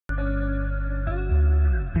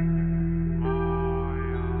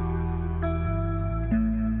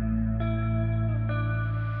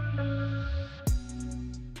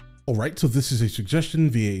All right, so this is a suggestion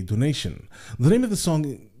via donation. The name of the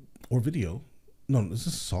song or video? No, is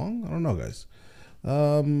this a song? I don't know, guys.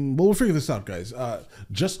 Well, we'll figure this out, guys.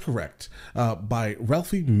 Just Correct by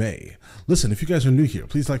Ralphie May. Listen, if you guys are new here,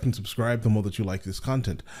 please like and subscribe. The more that you like this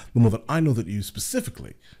content, the more that I know that you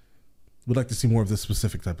specifically would like to see more of this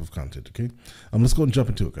specific type of content, okay? Let's go and jump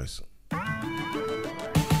into it, guys.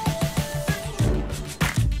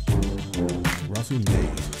 Ralphie May.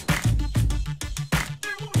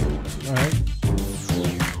 All right.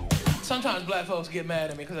 Sometimes black folks get mad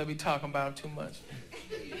at me because I be talking about them too much.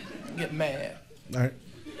 Get mad. All right.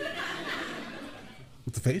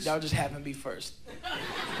 With the face? Y'all just happen to be first.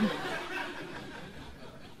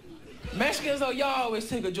 Mexicans, though, y'all always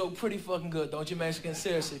take a joke pretty fucking good, don't you, Mexicans?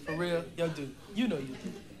 Seriously, for real, y'all do. You know you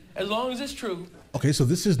do. As long as it's true. Okay, so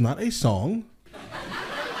this is not a song.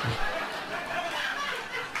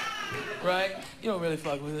 Right? You don't really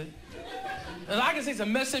fuck with it. And I can say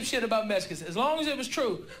some messed up shit about Mexicans. As long as it was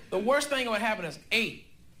true, the worst thing that would happen is, hey,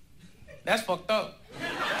 that's fucked up.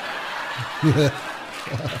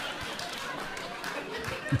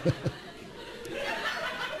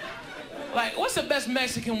 Like, what's the best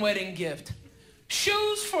Mexican wedding gift?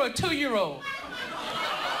 Shoes for a 2-year-old.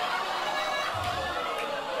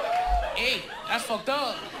 Hey, that's fucked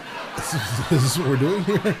up. Is this what we're doing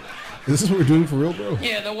here? Is this what we're doing for real, bro?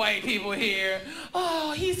 Yeah, the white people here.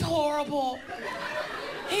 Oh, he's horrible.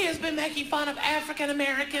 He has been making fun of African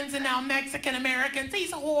Americans and now Mexican Americans.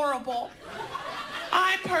 He's horrible.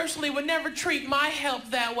 I personally would never treat my help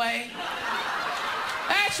that way.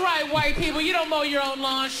 That's right, white people. You don't mow your own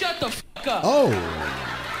lawn. Shut the fuck up. Oh.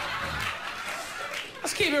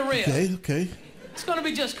 Let's keep it real. Okay, okay. It's gonna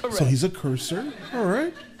be just correct. So he's a cursor? All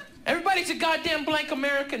right. Everybody's a goddamn blank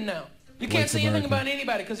American now. You can't say anything about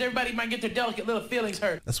anybody because everybody might get their delicate little feelings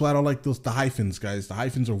hurt. That's why I don't like the hyphens, guys. The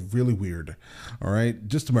hyphens are really weird. All right?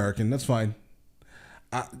 Just American. That's fine.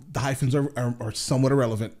 The hyphens are somewhat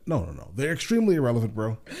irrelevant. No. They're extremely irrelevant,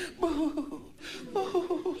 bro. Boo.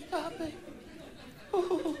 Boo. Stop it.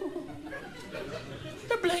 Boo.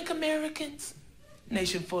 They're blank Americans.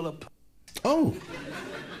 Nation full of... Oh.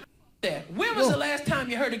 There. When was the last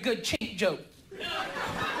time you heard a good chink joke?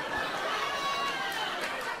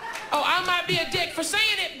 Oh, I might be a dick for saying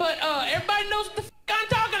it, but everybody knows what the fuck I'm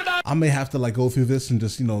talking about. I may have to like go through this and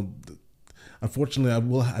just, you know, unfortunately,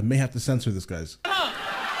 I may have to censor this, guys.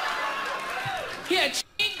 Yeah,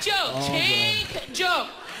 chink joke, chink joke.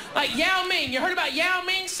 Like Yao Ming, you heard about Yao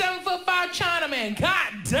Ming, 7'5" Chinaman.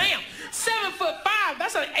 God damn, 7'5".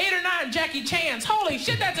 That's like 8 or 9 Jackie Chan's. Holy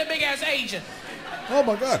shit, that's a big ass Asian. Oh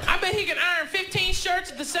my God. I bet he can iron 15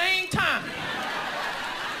 shirts at the same time.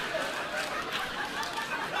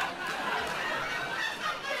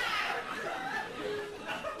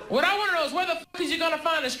 What I want to know is where the fuck is you going to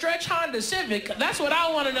find a stretch Honda Civic? That's what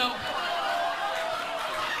I want to know.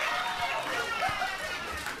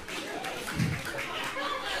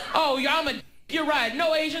 Oh, you're right.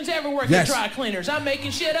 No Asians ever work at dry cleaners. I'm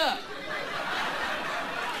making shit up.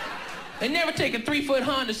 They never take a 3-foot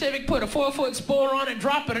Honda Civic, put a 4-foot spoiler on it,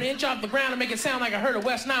 drop it an inch off the ground and make it sound like a herd of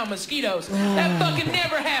West Nile mosquitoes. That fucking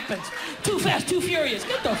never happens. Too fast, too furious.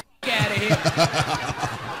 Get the fuck out of here.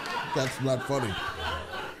 That's not funny.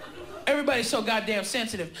 Everybody's so goddamn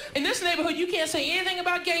sensitive. In this neighborhood, you can't say anything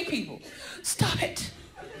about gay people. Stop it.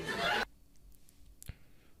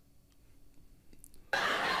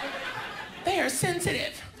 They are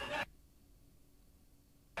sensitive.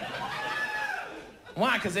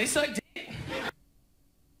 Why? Because they suck dick.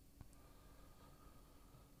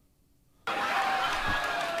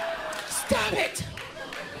 Stop it.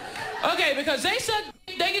 Okay, because they suck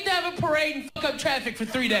dick, they get to have a parade and fuck up traffic for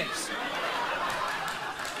 3 days.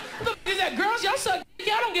 What the fuck is that? Girls, y'all suck dick.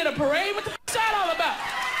 Y'all don't get a parade. What the fuck is that all about?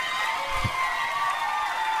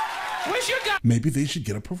 Where's your guy? Maybe they should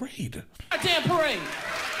get a parade. Goddamn parade.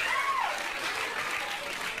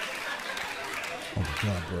 Oh my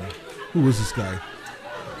God, bro. Who is this guy?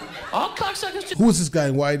 All cocksuckers. Who is this guy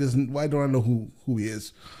and why don't I know who he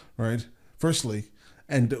is? All right. Firstly,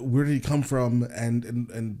 and where did he come from?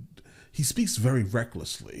 And he speaks very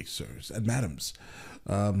recklessly, sirs and madams.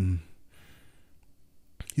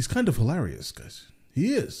 He's kind of hilarious, guys.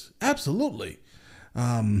 He is. Absolutely.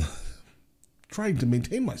 Trying to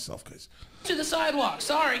maintain myself, guys. To the sidewalk.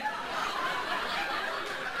 Sorry.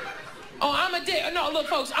 Oh, I'm a dick. No, look,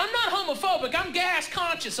 folks, I'm not homophobic. I'm gas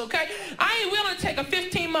conscious, okay? I ain't willing to take a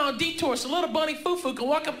 15-mile detour so little bunny foo-foo can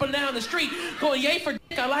walk up and down the street going, yay for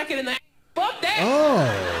dick, I like it in the... Fuck that. Oh.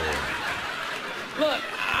 Look,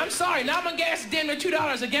 I'm sorry. Now my gas is damn near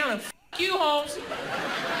 $2 a gallon. Fuck you, Holmes.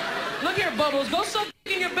 Look here, Bubbles. Go suck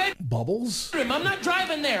dick in your bed. Bubbles? I'm not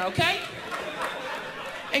driving there, okay?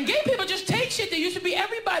 And gay people just take shit that used to be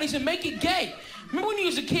everybody's and make it gay. Remember when you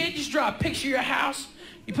was a kid, you just draw a picture of your house,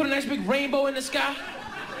 you put a nice big rainbow in the sky?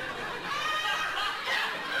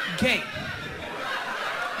 Gay.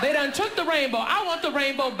 They done took the rainbow. I want the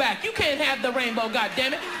rainbow back. You can't have the rainbow,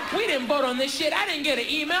 goddammit. We didn't vote on this shit. I didn't get an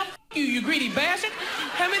email. F you, you greedy bastard.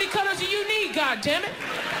 How many colors do you need, goddammit?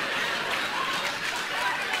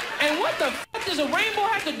 And what the f does a rainbow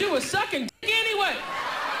have to do with sucking dick anyway?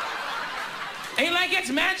 Ain't like it's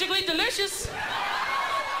magically delicious.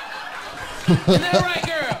 Isn't that right,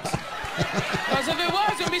 girls? Because if it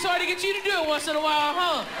was, it'd be hard to get you to do it once in a while,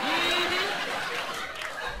 huh?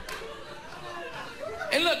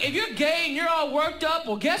 And look, if you're gay and you're all worked up,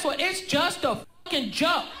 well, guess what? It's just a fucking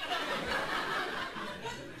joke.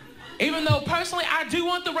 Even though, personally, I do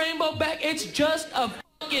want the rainbow back, it's just a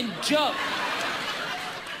fucking joke.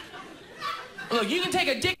 Look, you can take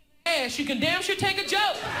a dick in the ass, you can damn sure take a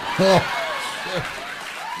joke.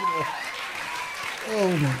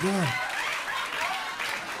 Oh my God.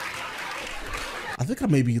 I think I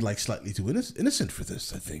may be like slightly too innocent for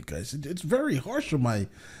this, I think, guys. It's very harsh on my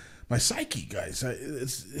psyche, guys.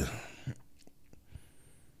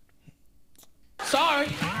 Sorry.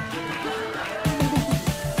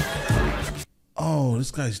 Oh,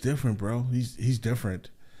 this guy's different, bro. He's different.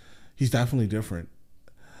 He's definitely different.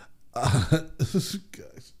 Guys,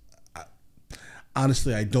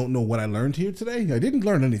 honestly, I don't know what I learned here today. I didn't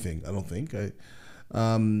learn anything. I don't think. God.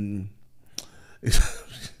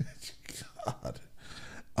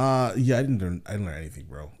 Yeah, I didn't learn anything,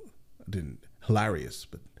 bro. I didn't. Hilarious,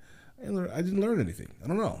 but I didn't learn anything. I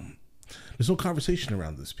don't know. There's no conversation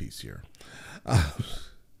around this piece here.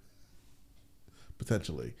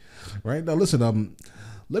 Potentially, right? Now, listen.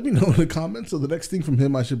 Let me know in the comments of the next thing from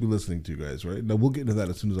him I should be listening to, guys. Right now, we'll get into that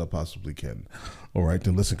as soon as I possibly can. All right,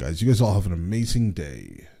 then listen, guys. You guys all have an amazing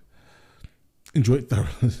day. Enjoy it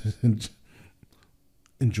thoroughly.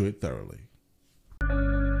 Enjoy it thoroughly.